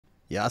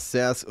Ja,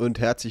 servus und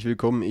herzlich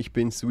willkommen, ich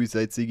bin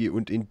Suicide Siggi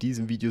und in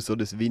diesem Video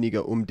soll es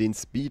weniger um den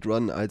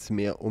Speedrun als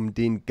mehr um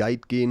den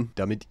Guide gehen,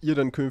 damit ihr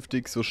dann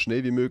künftig so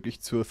schnell wie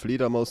möglich zur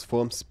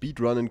Fledermausform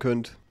Speedrunnen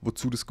könnt.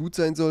 Wozu das gut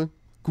sein soll?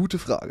 Gute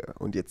Frage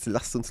und jetzt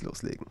lasst uns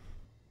loslegen.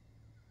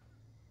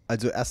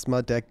 Also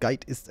erstmal, der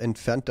Guide ist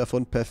entfernt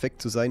davon, perfekt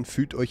zu sein.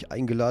 Fühlt euch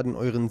eingeladen,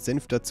 euren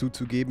Senf dazu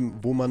zu geben,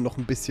 wo man noch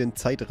ein bisschen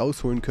Zeit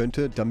rausholen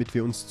könnte, damit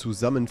wir uns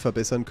zusammen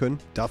verbessern können.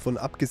 Davon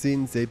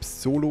abgesehen,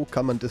 selbst solo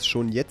kann man das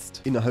schon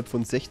jetzt innerhalb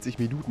von 60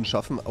 Minuten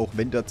schaffen, auch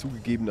wenn da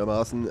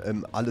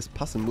zugegebenermaßen alles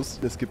passen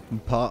muss. Es gibt ein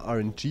paar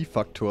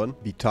RNG-Faktoren,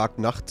 wie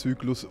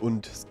Tag-Nacht-Zyklus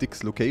und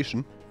Styx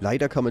Location.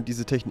 Leider kann man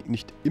diese Technik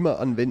nicht immer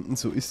anwenden,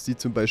 so ist sie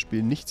zum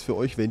Beispiel nichts für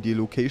euch, wenn die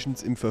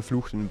Locations im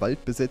verfluchten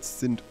Wald besetzt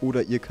sind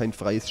oder ihr kein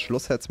freies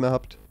Schlossherz mehr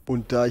habt.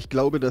 Und da ich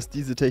glaube, dass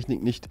diese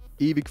Technik nicht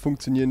ewig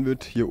funktionieren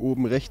wird, hier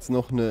oben rechts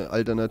noch eine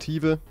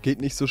Alternative.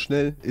 Geht nicht so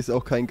schnell, ist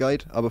auch kein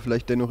Guide, aber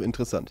vielleicht dennoch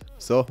interessant.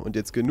 So, und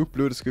jetzt genug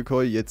blödes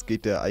Gekäu, jetzt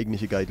geht der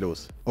eigentliche Guide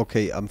los.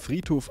 Okay, am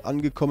Friedhof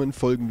angekommen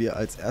folgen wir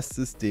als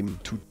erstes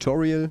dem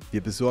Tutorial.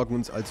 Wir besorgen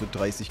uns also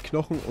 30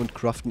 Knochen und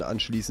craften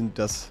anschließend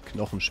das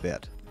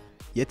Knochenschwert.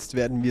 Jetzt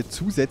werden wir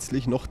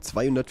zusätzlich noch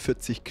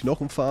 240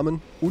 Knochen farmen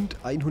und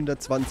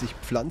 120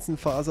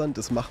 Pflanzenfasern.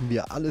 Das machen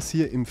wir alles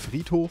hier im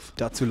Friedhof.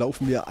 Dazu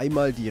laufen wir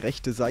einmal die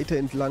rechte Seite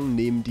entlang,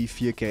 nehmen die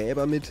 4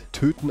 Gräber mit,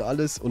 töten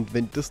alles und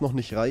wenn das noch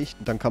nicht reicht,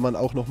 dann kann man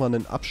auch nochmal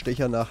einen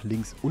Abstecher nach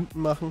links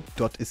unten machen.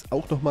 Dort ist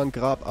auch nochmal ein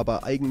Grab,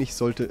 aber eigentlich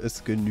sollte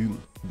es genügen.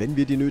 Wenn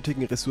wir die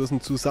nötigen Ressourcen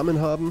zusammen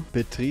haben,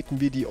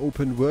 betreten wir die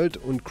Open World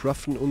und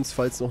craften uns,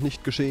 falls noch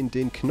nicht geschehen,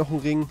 den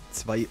Knochenring,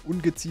 2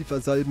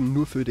 Ungeziefersalben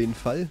nur für den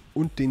Fall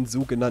und den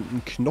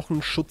sogenannten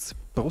Knochenschutz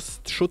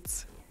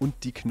Brustschutz und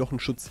die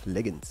Knochenschutz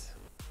Leggings.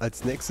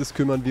 Als nächstes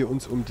kümmern wir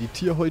uns um die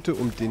Tierhäute,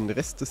 um den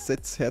Rest des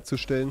Sets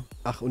herzustellen.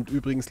 Ach, und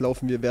übrigens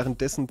laufen wir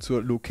währenddessen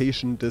zur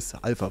Location des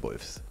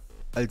Alpha-Wolfs.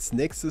 Als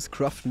nächstes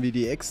craften wir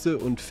die Äxte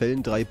und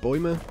fällen 3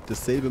 Bäume.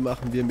 Dasselbe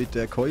machen wir mit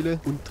der Keule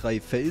und 3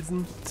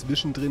 Felsen.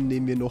 Zwischendrin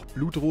nehmen wir noch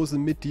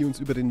Blutrosen mit, die uns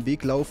über den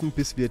Weg laufen,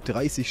 bis wir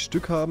 30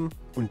 Stück haben.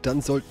 Und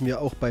dann sollten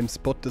wir auch beim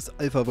Spot des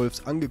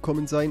Alpha-Wolfs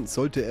angekommen sein.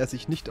 Sollte er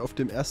sich nicht auf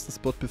dem ersten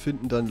Spot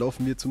befinden, dann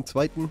laufen wir zum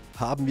zweiten.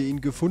 Haben wir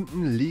ihn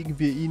gefunden, legen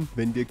wir ihn.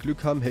 Wenn wir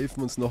Glück haben,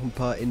 helfen uns noch ein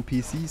paar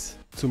NPCs.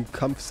 Zum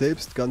Kampf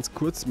selbst ganz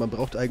kurz, man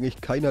braucht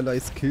eigentlich keinerlei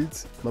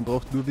Skills. Man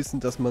braucht nur wissen,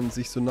 dass man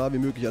sich so nah wie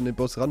möglich an den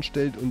Boss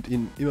ranstellt und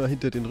ihn immer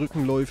hinter den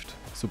Rücken läuft.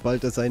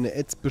 Sobald er seine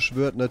Ads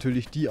beschwört,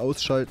 natürlich die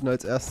ausschalten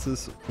als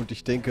erstes. Und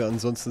ich denke,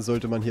 ansonsten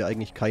sollte man hier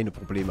eigentlich keine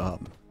Probleme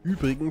haben.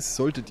 Übrigens,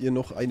 solltet ihr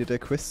noch eine der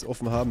Quests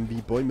offen haben,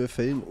 wie Bäume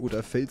fällen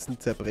oder Felsen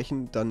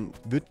zerbrechen, dann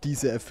wird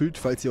diese erfüllt,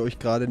 falls ihr euch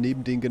gerade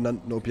neben den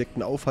genannten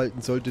Objekten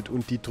aufhalten solltet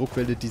und die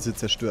Druckwelle diese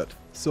zerstört.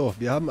 So,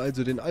 wir haben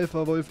also den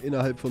Alpha-Wolf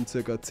innerhalb von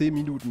ca. 10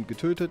 Minuten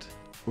getötet.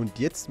 Und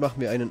jetzt machen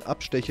wir einen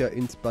Abstecher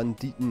ins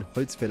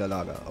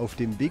Banditen-Holzfällerlager. Auf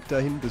dem Weg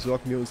dahin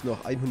besorgen wir uns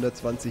noch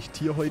 120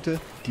 Tierhäute.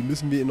 Die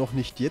müssen wir noch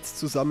nicht jetzt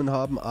zusammen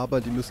haben, aber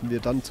die müssen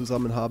wir dann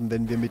zusammen haben,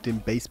 wenn wir mit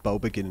dem Basebau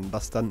beginnen,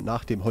 was dann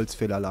nach dem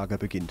Holzfällerlager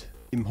beginnt.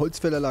 Im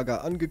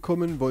Holzfällerlager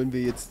angekommen, wollen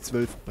wir jetzt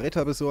 12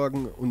 Bretter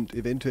besorgen und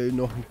eventuell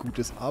noch ein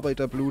gutes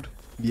Arbeiterblut.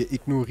 Wir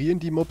ignorieren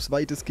die Mobs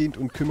weitestgehend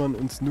und kümmern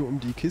uns nur um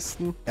die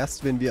Kisten.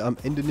 Erst wenn wir am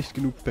Ende nicht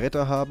genug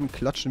Bretter haben,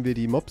 klatschen wir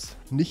die Mobs.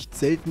 Nicht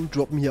selten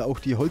droppen hier auch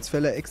die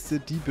Holzfälleräxte,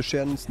 die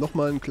bescheren uns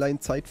nochmal einen kleinen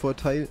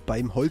Zeitvorteil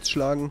beim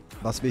Holzschlagen.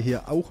 Was wir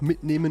hier auch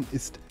mitnehmen,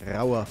 ist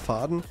rauer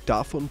Faden.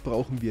 Davon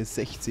brauchen wir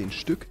 16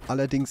 Stück,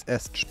 allerdings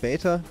erst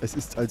später. Es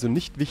ist also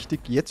nicht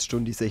wichtig, jetzt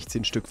schon die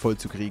 16 Stück voll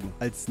zu kriegen.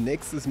 Als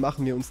nächstes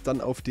machen wir uns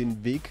dann auf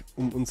den Weg,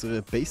 um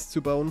unsere Base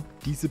zu bauen.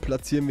 Diese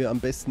platzieren wir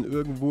am besten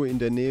irgendwo in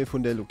der Nähe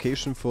von der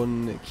Location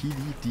von Kili,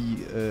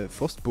 die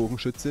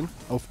Frostbogenschützin.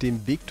 Auf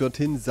dem Weg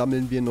dorthin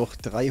sammeln wir noch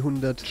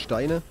 300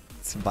 Steine,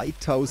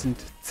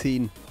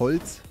 2010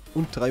 Holz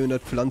und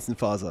 300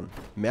 Pflanzenfasern.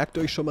 Merkt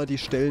euch schon mal die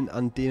Stellen,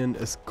 an denen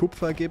es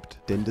Kupfer gibt,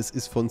 denn das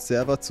ist von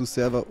Server zu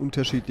Server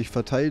unterschiedlich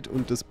verteilt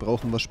und das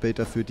brauchen wir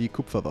später für die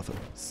Kupferwaffe.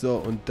 So,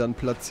 und dann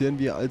platzieren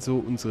wir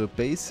also unsere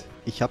Base.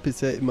 Ich habe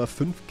bisher immer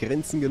 5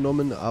 Grenzen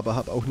genommen, aber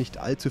habe auch nicht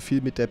allzu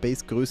viel mit der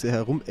Basegröße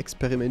herum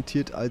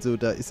experimentiert, also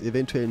da ist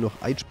eventuell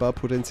noch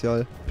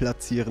Einsparpotenzial.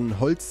 Platzieren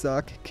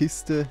Holzsarg,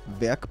 Kiste,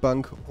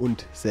 Werkbank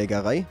und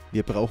Sägerei.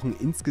 Wir brauchen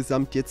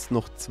insgesamt jetzt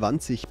noch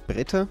 20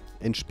 Bretter,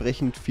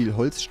 entsprechend viel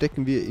Holz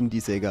stecken wir in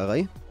die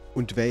Sägerei.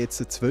 Und wer jetzt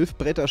 12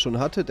 Bretter schon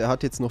hatte, der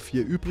hat jetzt noch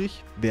 4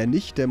 übrig. Wer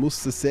nicht, der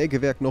muss das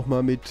Sägewerk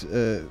nochmal mit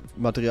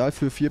Material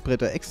für 4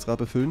 Bretter extra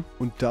befüllen.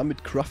 Und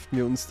damit craften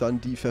wir uns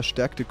dann die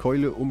verstärkte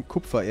Keule, um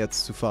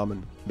Kupfererz zu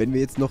farmen. Wenn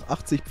wir jetzt noch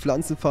 80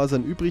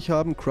 Pflanzenfasern übrig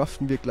haben,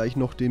 craften wir gleich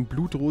noch den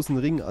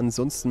Blutrosenring.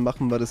 Ansonsten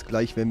machen wir das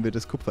gleich, wenn wir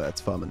das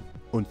Kupfererz farmen.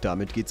 Und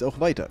damit geht's auch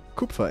weiter.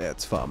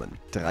 Kupfererz farmen.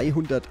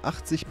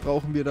 380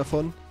 brauchen wir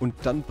davon. Und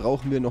dann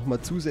brauchen wir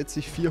nochmal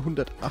zusätzlich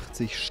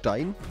 480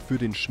 Stein für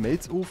den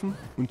Schmelzofen.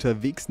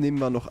 Unterwegs nehmen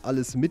wir noch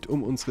alles mit,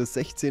 um unsere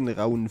 16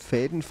 rauen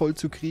Fäden voll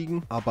zu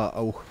kriegen. Aber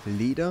auch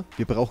Leder.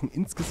 Wir brauchen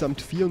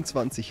insgesamt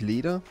 24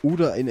 Leder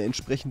oder eine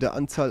entsprechende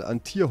Anzahl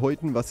an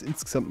Tierhäuten, was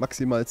insgesamt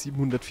maximal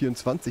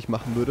 724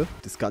 machen würde.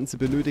 Das Ganze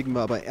benötigen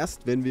wir aber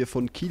erst, wenn wir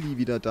von Kili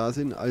wieder da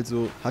sind.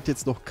 Also hat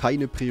jetzt noch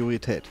keine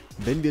Priorität.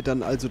 Wenn wir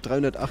dann also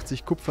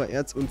 380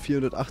 Kupfererz und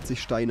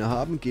 480 Steine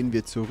haben, gehen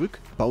wir zurück,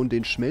 bauen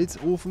den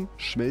Schmelzofen,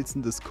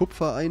 schmelzen das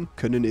Kupfer ein,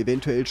 können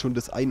eventuell schon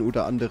das ein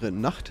oder andere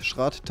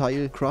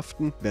Nachtschradteil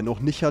craften. Wer noch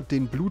nicht hat,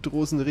 den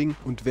Blutrosenring.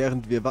 Und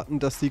während wir warten,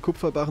 dass die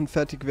Kupferbarren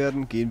fertig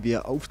werden, gehen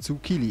wir auf zu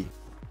Kili.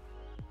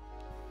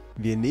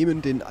 Wir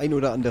nehmen den ein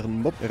oder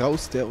anderen Mob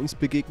raus, der uns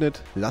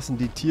begegnet, lassen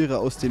die Tiere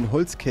aus den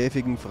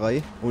Holzkäfigen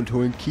frei und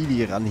holen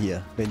Kili ran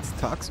hier. Wenn es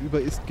tagsüber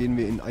ist, gehen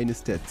wir in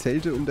eines der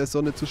Zelte, um der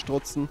Sonne zu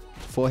strotzen.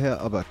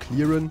 Vorher aber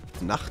clearen.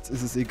 Nachts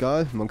ist es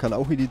egal, man kann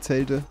auch in die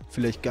Zelte.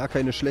 Vielleicht gar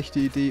keine schlechte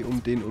Idee,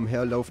 um den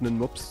umherlaufenden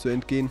Mobs zu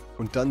entgehen.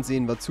 Und dann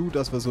sehen wir zu,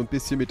 dass wir so ein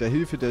bisschen mit der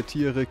Hilfe der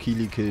Tiere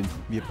Kili killen.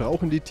 Wir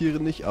brauchen die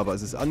Tiere nicht, aber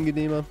es ist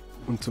angenehmer.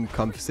 Und zum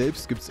Kampf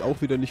selbst gibt es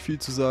auch wieder nicht viel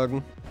zu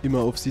sagen.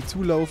 Immer auf sie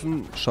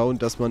zulaufen, schauen,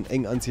 dass man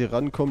eng an sie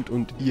rankommt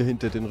und ihr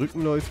hinter den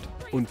Rücken läuft.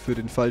 Und für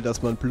den Fall,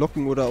 dass man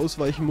blocken oder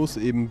ausweichen muss,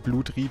 eben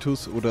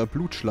Blutritus oder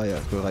Blutschleier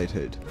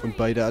bereithält. Und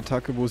bei der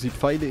Attacke, wo sie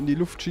Pfeile in die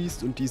Luft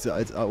schießt und diese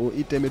als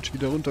AOE-Damage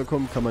wieder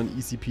runterkommen, kann man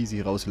easy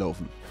peasy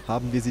rauslaufen.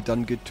 Haben wir sie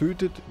dann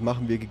getötet,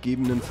 machen wir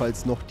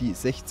gegebenenfalls noch die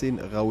 16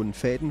 rauen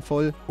Fäden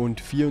voll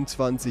und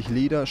 24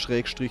 Leder, /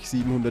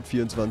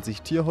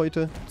 724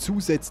 Tierhäute.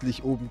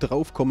 Zusätzlich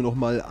obendrauf kommen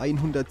nochmal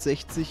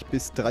 160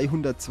 bis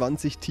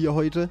 320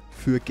 Tierhäute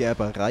für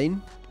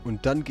Gerbereien.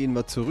 Und dann gehen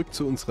wir zurück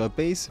zu unserer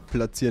Base,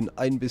 platzieren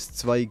 1 bis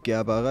 2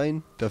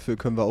 Gerbereien. Dafür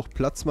können wir auch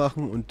Platz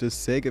machen und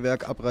das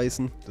Sägewerk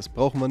abreißen. Das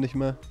brauchen wir nicht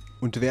mehr.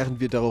 Und während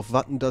wir darauf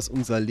warten, dass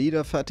unser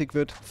Leder fertig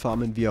wird,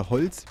 farmen wir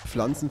Holz,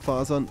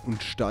 Pflanzenfasern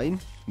und Stein.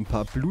 Ein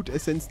paar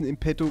Blutessenzen im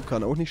Petto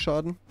kann auch nicht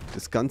schaden.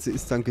 Das Ganze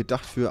ist dann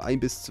gedacht für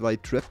 1 bis 2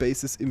 Trap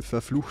Bases im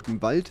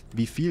verfluchten Wald.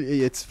 Wie viel ihr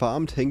jetzt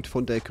farmt, hängt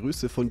von der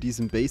Größe von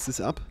diesen Bases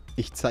ab.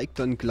 Ich zeige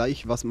dann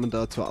gleich, was man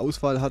da zur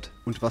Auswahl hat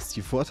und was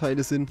die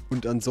Vorteile sind.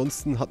 Und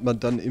ansonsten hat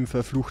man dann im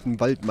verfluchten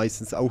Wald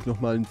meistens auch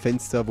nochmal ein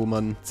Fenster, wo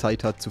man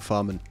Zeit hat zu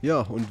farmen.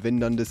 Ja, und wenn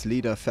dann das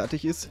Leder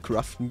fertig ist,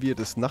 craften wir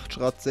das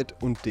Nachtschrad-Set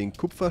und den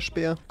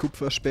Kupferspeer.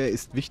 Kupferspeer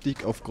ist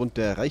wichtig aufgrund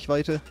der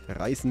Reichweite.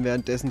 Reißen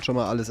währenddessen schon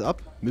mal alles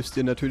ab. Müsst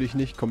ihr natürlich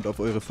nicht, kommt auf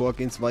eure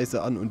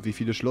Vorgehensweise an und wie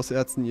viele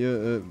Schlosserzen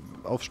ihr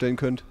aufstellen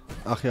könnt.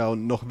 Ach ja,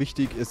 und noch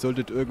wichtig, ihr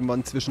solltet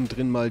irgendwann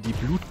zwischendrin mal die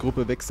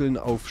Blutgruppe wechseln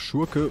auf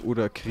Schurke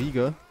oder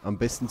Krieger. Am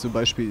besten zum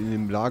Beispiel in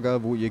dem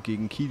Lager, wo ihr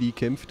gegen Kili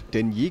kämpft,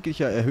 denn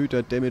jeglicher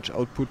erhöhter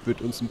Damage-Output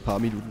wird uns ein paar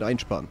Minuten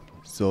einsparen.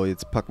 So,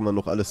 jetzt packen wir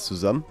noch alles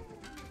zusammen.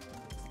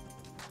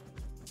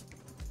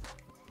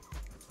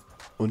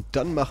 Und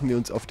dann machen wir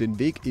uns auf den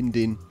Weg in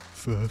den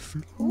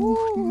verfluchten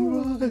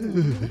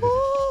Wald.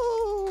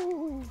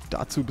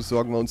 Dazu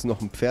besorgen wir uns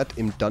noch ein Pferd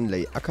im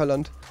Dunley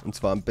Ackerland. Und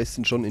zwar am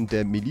besten schon in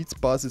der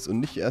Milizbasis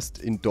und nicht erst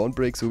in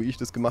Dawnbreak, so wie ich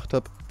das gemacht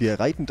habe. Wir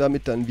reiten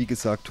damit dann, wie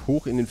gesagt,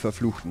 hoch in den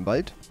verfluchten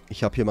Wald.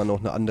 Ich habe hier mal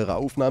noch eine andere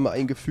Aufnahme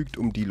eingefügt,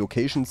 um die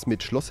Locations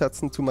mit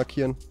Schlossherzen zu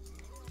markieren.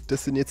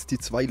 Das sind jetzt die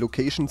 2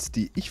 Locations,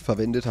 die ich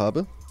verwendet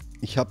habe.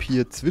 Ich habe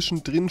hier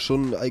zwischendrin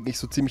schon eigentlich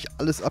so ziemlich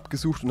alles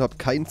abgesucht und habe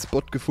keinen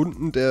Spot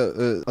gefunden,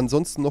 der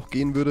ansonsten noch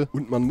gehen würde.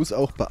 Und man muss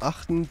auch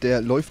beachten,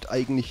 der läuft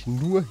eigentlich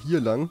nur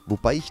hier lang.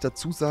 Wobei ich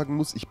dazu sagen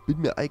muss, ich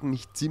bin mir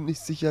eigentlich ziemlich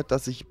sicher,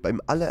 dass ich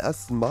beim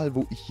allerersten Mal,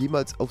 wo ich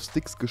jemals auf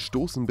Styx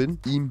gestoßen bin,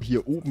 ihm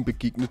hier oben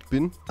begegnet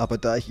bin. Aber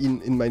da ich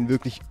ihn in meinen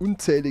wirklich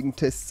unzähligen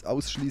Tests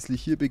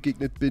ausschließlich hier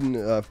begegnet bin,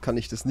 kann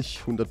ich das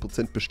nicht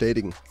 100%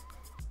 bestätigen.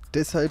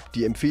 Deshalb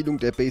die Empfehlung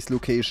der Base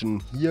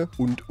Location hier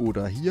und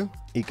oder hier.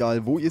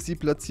 Egal wo ihr sie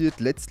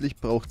platziert, letztlich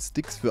braucht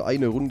Styx für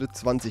eine Runde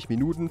 20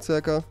 Minuten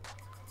circa.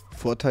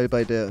 Vorteil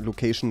bei der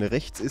Location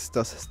rechts ist,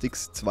 dass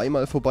Styx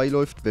zweimal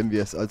vorbeiläuft. Wenn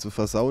wir es also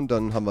versauen,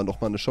 dann haben wir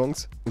nochmal eine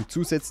Chance. Und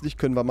zusätzlich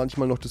können wir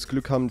manchmal noch das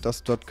Glück haben,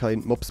 dass dort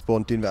kein Mob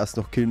spawnt, den wir erst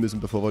noch killen müssen,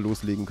 bevor wir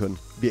loslegen können.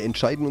 Wir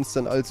entscheiden uns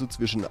dann also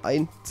zwischen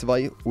 1,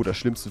 2 oder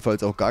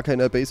schlimmstenfalls auch gar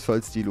keiner Base,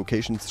 falls die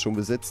Locations schon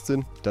besetzt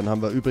sind. Dann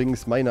haben wir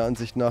übrigens meiner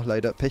Ansicht nach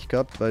leider Pech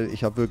gehabt, weil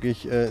ich habe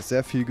wirklich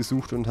sehr viel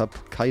gesucht und habe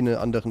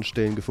keine anderen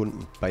Stellen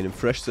gefunden. Bei einem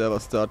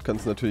Fresh-Server-Start kann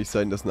es natürlich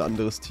sein, dass ein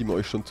anderes Team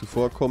euch schon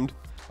zuvorkommt.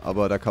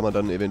 Aber da kann man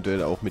dann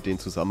eventuell auch mit denen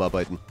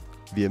zusammenarbeiten.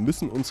 Wir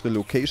müssen unsere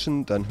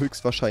Location dann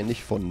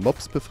höchstwahrscheinlich von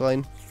Mobs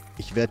befreien.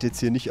 Ich werde jetzt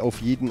hier nicht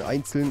auf jeden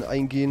einzelnen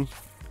eingehen,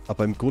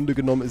 aber im Grunde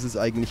genommen ist es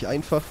eigentlich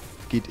einfach.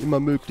 Geht immer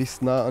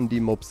möglichst nah an die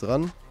Mobs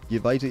ran.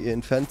 Je weiter ihr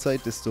entfernt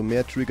seid, desto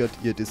mehr triggert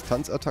ihr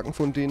Distanzattacken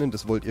von denen,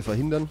 das wollt ihr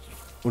verhindern.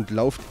 Und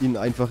lauft ihnen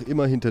einfach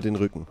immer hinter den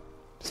Rücken.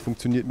 Das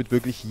funktioniert mit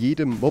wirklich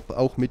jedem Mob,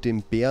 auch mit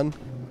dem Bären.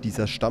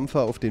 Dieser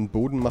Stampfer auf den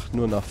Boden macht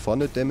nur nach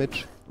vorne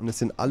Damage. Und es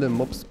sind alle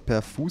Mobs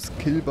per Fuß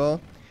killbar.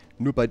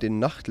 Nur bei den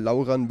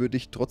Nachtlaurern würde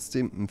ich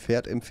trotzdem ein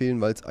Pferd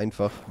empfehlen, weil es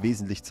einfach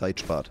wesentlich Zeit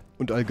spart.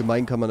 Und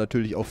allgemein kann man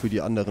natürlich auch für die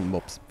anderen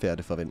Mobs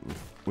Pferde verwenden.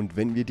 Und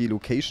wenn wir die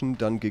Location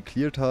dann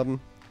gecleart haben,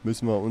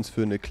 müssen wir uns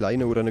für eine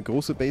kleine oder eine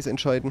große Base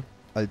entscheiden.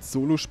 Als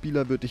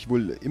Solospieler würde ich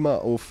wohl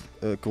immer auf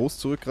groß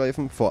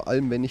zurückgreifen, vor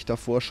allem wenn ich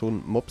davor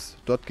schon Mobs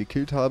dort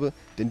gekillt habe,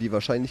 denn die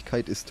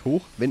Wahrscheinlichkeit ist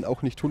hoch, wenn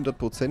auch nicht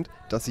 100%,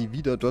 dass sie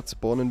wieder dort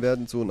spawnen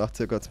werden, so nach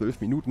ca.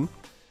 12 Minuten.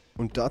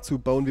 Und dazu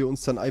bauen wir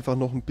uns dann einfach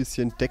noch ein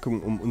bisschen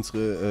Deckung um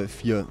unsere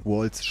 4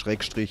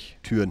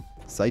 Walls-Türen.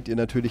 Seid ihr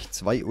natürlich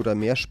 2 oder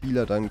mehr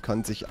Spieler, dann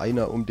kann sich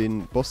einer um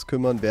den Boss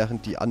kümmern,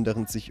 während die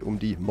anderen sich um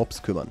die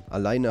Mobs kümmern.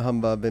 Alleine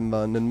haben wir, wenn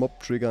wir einen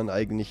Mob triggern,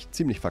 eigentlich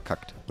ziemlich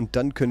verkackt. Und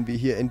dann können wir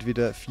hier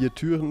entweder 4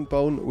 Türen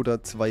bauen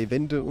oder 2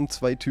 Wände und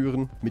 2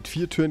 Türen. Mit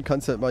 4 Türen kann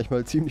es halt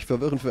manchmal ziemlich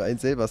verwirrend für einen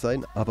selber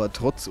sein, aber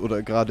trotz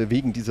oder gerade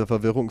wegen dieser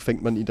Verwirrung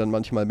fängt man ihn dann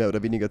manchmal mehr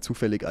oder weniger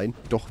zufällig ein.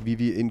 Doch wie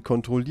wir ihn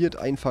kontrolliert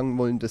einfangen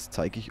wollen, das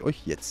zeige ich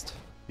euch jetzt.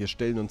 Wir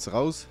stellen uns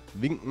raus,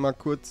 winken mal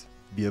kurz.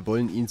 Wir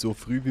wollen ihn so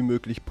früh wie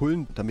möglich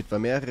pullen, damit wir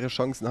mehrere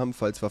Chancen haben,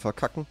 falls wir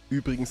verkacken.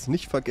 Übrigens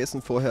nicht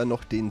vergessen, vorher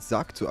noch den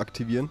Sarg zu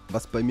aktivieren,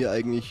 was bei mir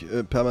eigentlich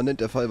permanent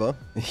der Fall war.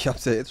 Ich habe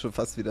es ja jetzt schon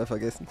fast wieder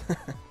vergessen.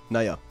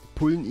 Naja,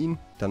 pullen ihn,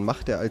 dann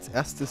macht er als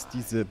erstes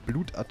diese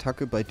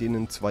Blutattacke, bei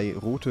denen 2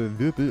 rote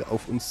Wirbel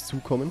auf uns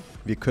zukommen.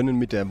 Wir können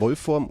mit der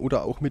Wollform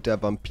oder auch mit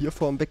der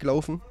Vampirform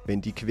weglaufen.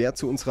 Wenn die quer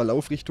zu unserer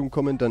Laufrichtung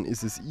kommen, dann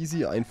ist es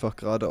easy, einfach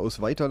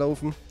geradeaus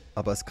weiterlaufen.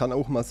 Aber es kann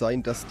auch mal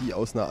sein, dass die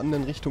aus einer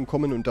anderen Richtung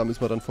kommen und da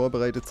müssen wir dann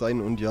vorbereitet sein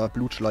und ja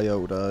Blutschleier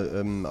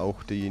oder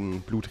auch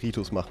den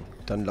Blutritus machen.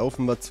 Dann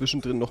laufen wir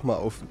zwischendrin nochmal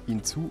auf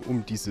ihn zu,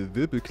 um diese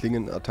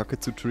Wirbelklingen-Attacke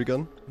zu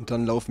triggern. Und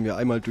dann laufen wir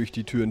einmal durch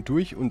die Türen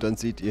durch und dann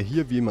seht ihr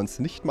hier, wie man es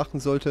nicht machen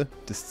sollte.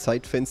 Das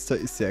Zeitfenster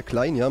ist sehr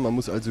klein, ja, man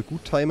muss also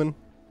gut timen.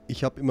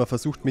 Ich habe immer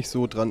versucht, mich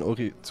so dran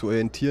zu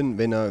orientieren,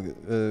 wenn er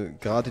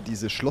gerade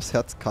diese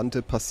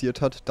Schlossherzkante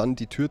passiert hat, dann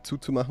die Tür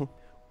zuzumachen.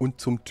 Und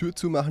zum Tür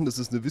zu machen, das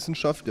ist eine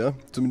Wissenschaft, ja.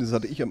 Zumindest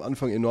hatte ich am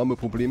Anfang enorme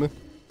Probleme.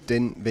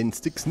 Denn wenn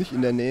Styx nicht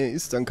in der Nähe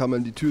ist, dann kann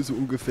man die Tür so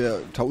ungefähr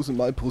 1000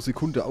 Mal pro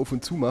Sekunde auf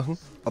und zu machen.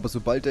 Aber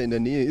sobald er in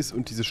der Nähe ist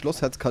und diese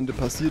Schlossherzkante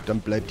passiert,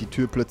 dann bleibt die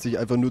Tür plötzlich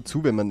einfach nur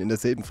zu, wenn man in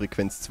derselben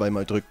Frequenz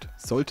zweimal drückt.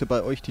 Sollte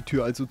bei euch die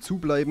Tür also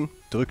zubleiben,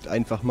 drückt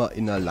einfach mal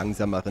in einer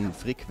langsameren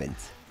Frequenz.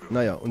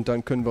 Naja, und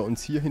dann können wir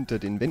uns hier hinter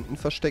den Wänden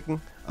verstecken.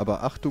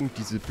 Aber Achtung,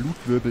 diese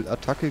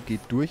Blutwirbel-Attacke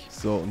geht durch.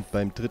 So, und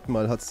beim dritten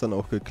Mal hat es dann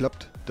auch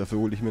geklappt. Dafür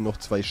hole ich mir noch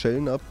 2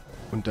 Schellen ab.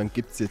 Und dann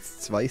gibt es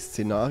jetzt 2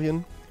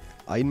 Szenarien.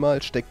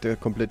 Einmal steckt er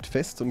komplett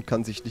fest und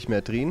kann sich nicht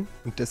mehr drehen.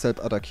 Und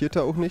deshalb attackiert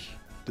er auch nicht.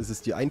 Das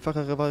ist die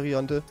einfachere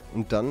Variante.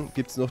 Und dann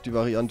gibt es noch die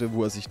Variante,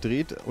 wo er sich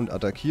dreht und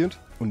attackiert.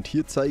 Und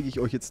hier zeige ich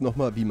euch jetzt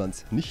nochmal, wie man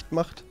es nicht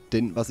macht.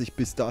 Denn was ich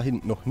bis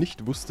dahin noch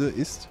nicht wusste,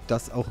 ist,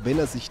 dass auch wenn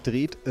er sich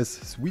dreht, es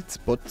Sweet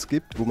Spots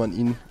gibt, wo man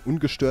ihn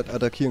ungestört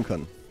attackieren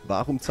kann.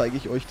 Warum zeige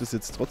ich euch das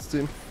jetzt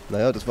trotzdem?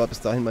 Naja, das war bis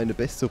dahin meine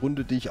beste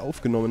Runde, die ich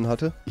aufgenommen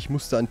hatte. Ich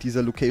musste an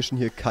dieser Location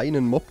hier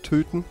keinen Mob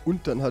töten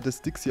und dann hatte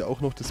Styx hier auch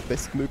noch das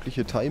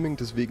bestmögliche Timing.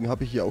 Deswegen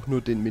habe ich hier auch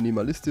nur den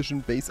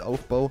minimalistischen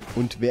Base-Aufbau.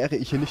 Und wäre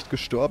ich hier nicht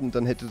gestorben,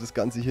 dann hätte das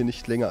Ganze hier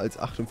nicht länger als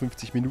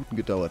 58 Minuten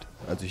gedauert.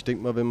 Also ich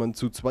denke mal, wenn man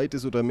zu zweit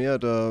ist oder mehr,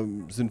 da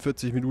sind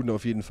 40 Minuten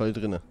auf jeden Fall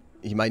drin.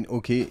 Ich meine,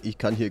 okay, ich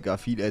kann hier gar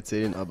viel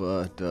erzählen,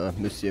 aber da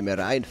müsst ihr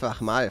mir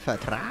einfach mal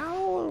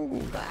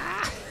vertrauen.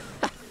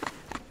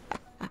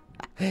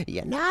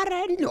 Ihr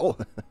Narren! Oh,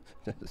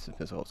 das ist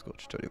mir so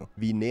rausgerutscht, Entschuldigung.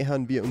 Wie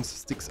nähern wir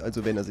uns Styx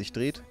also, wenn er sich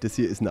dreht? Das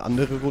hier ist eine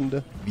andere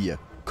Runde. Wir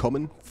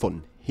kommen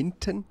von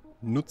hinten,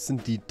 nutzen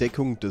die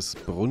Deckung des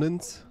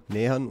Brunnens,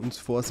 nähern uns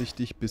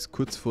vorsichtig bis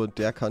kurz vor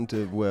der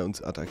Kante, wo er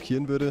uns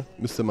attackieren würde.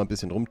 Müsst ihr mal ein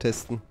bisschen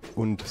rumtesten.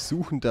 Und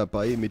suchen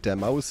dabei mit der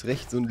Maus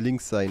rechts und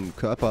links seinen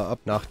Körper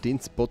ab nach den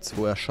Spots,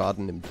 wo er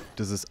Schaden nimmt.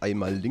 Das ist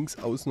einmal links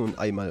außen und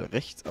einmal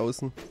rechts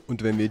außen.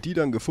 Und wenn wir die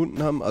dann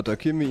gefunden haben,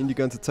 attackieren wir ihn die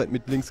ganze Zeit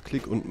mit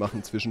Linksklick und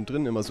machen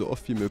zwischendrin immer so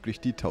oft wie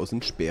möglich die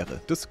 1000 Speere.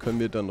 Das können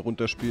wir dann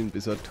runterspielen,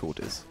 bis er tot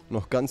ist.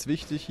 Noch ganz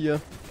wichtig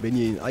hier, wenn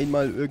ihr ihn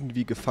einmal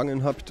irgendwie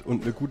gefangen habt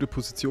und eine gute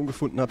Position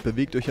gefunden habt,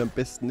 bewegt euch am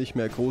besten nicht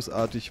mehr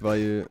großartig,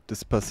 weil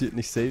das passiert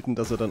nicht selten,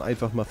 dass er dann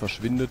einfach mal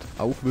verschwindet.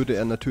 Auch würde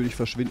er natürlich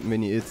verschwinden,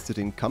 wenn ihr jetzt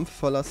den Kampf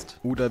verlasst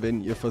oder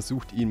wenn ihr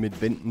versucht, ihn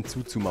mit Wänden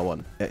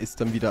zuzumauern. Er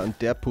ist dann wieder an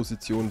der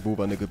Position, wo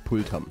wir ihn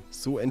gepullt haben.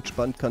 So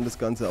entspannt kann das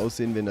Ganze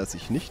aussehen, wenn er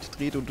sich nicht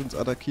dreht und uns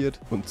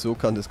attackiert. Und so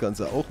kann das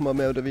Ganze auch mal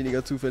mehr oder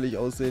weniger zufällig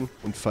aussehen.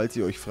 Und falls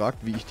ihr euch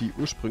fragt, wie ich die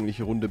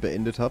ursprüngliche Runde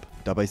beendet habe,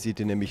 dabei seht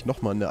ihr nämlich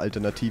nochmal eine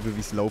Alternative,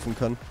 wie es laufen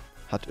kann.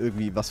 Hat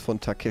irgendwie was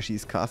von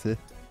Takeshis Castle.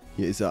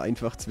 Hier ist er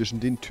einfach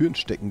zwischen den Türen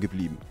stecken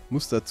geblieben.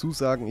 Muss dazu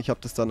sagen, ich habe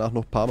das danach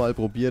noch ein paar Mal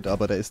probiert,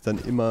 aber der ist dann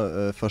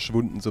immer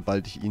verschwunden,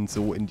 sobald ich ihn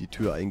so in die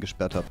Tür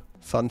eingesperrt habe.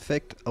 Fun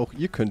Fact, auch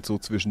ihr könnt so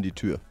zwischen die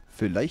Tür.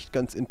 Vielleicht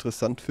ganz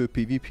interessant für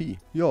PvP.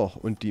 Ja,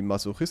 und die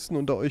Masochisten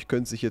unter euch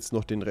können sich jetzt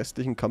noch den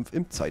restlichen Kampf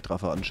im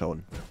Zeitraffer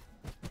anschauen.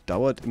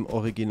 Dauert im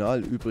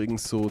Original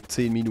übrigens so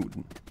 10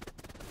 Minuten.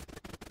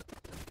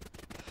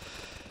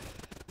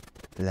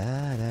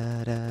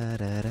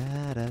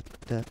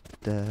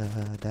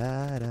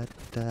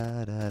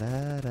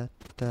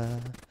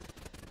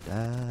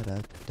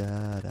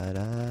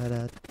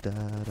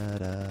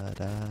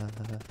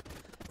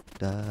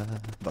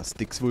 was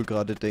Styx wohl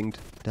gerade denkt.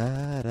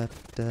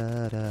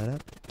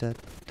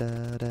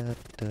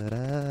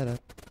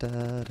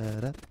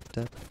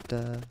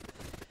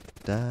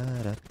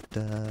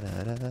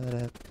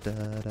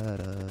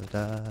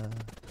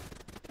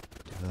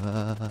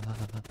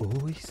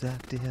 Oh, ich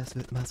sagte, es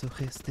wird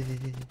masochistisch.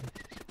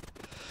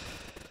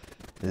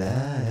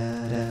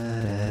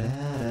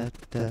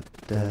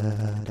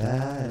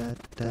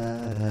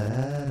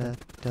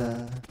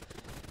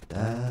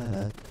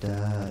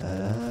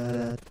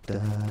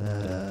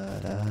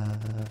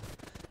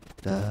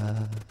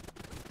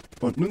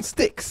 Und nun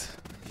Styx.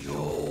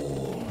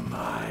 Jo,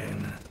 mein.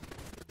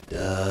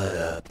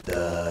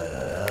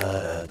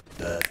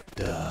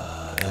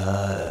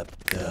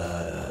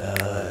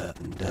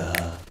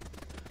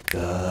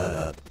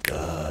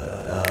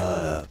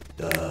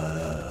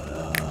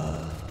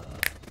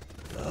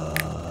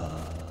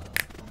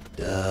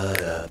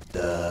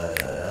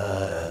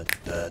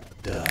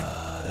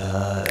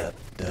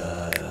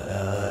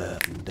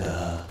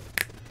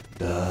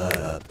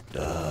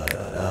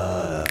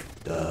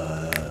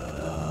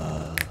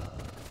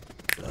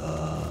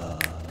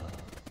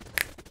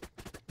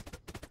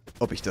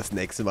 Ob ich das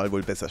nächste Mal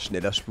wohl besser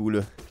schneller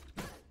spule?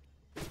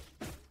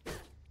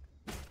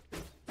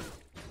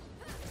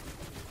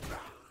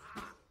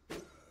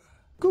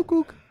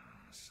 Kuckuck.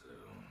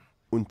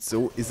 Und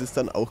so ist es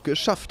dann auch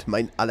geschafft.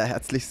 Mein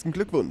allerherzlichsten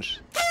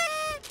Glückwunsch.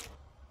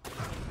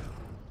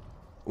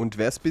 Und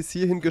wer es bis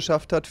hierhin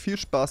geschafft hat, viel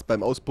Spaß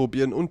beim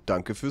Ausprobieren und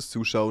danke fürs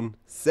Zuschauen.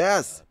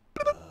 Servus!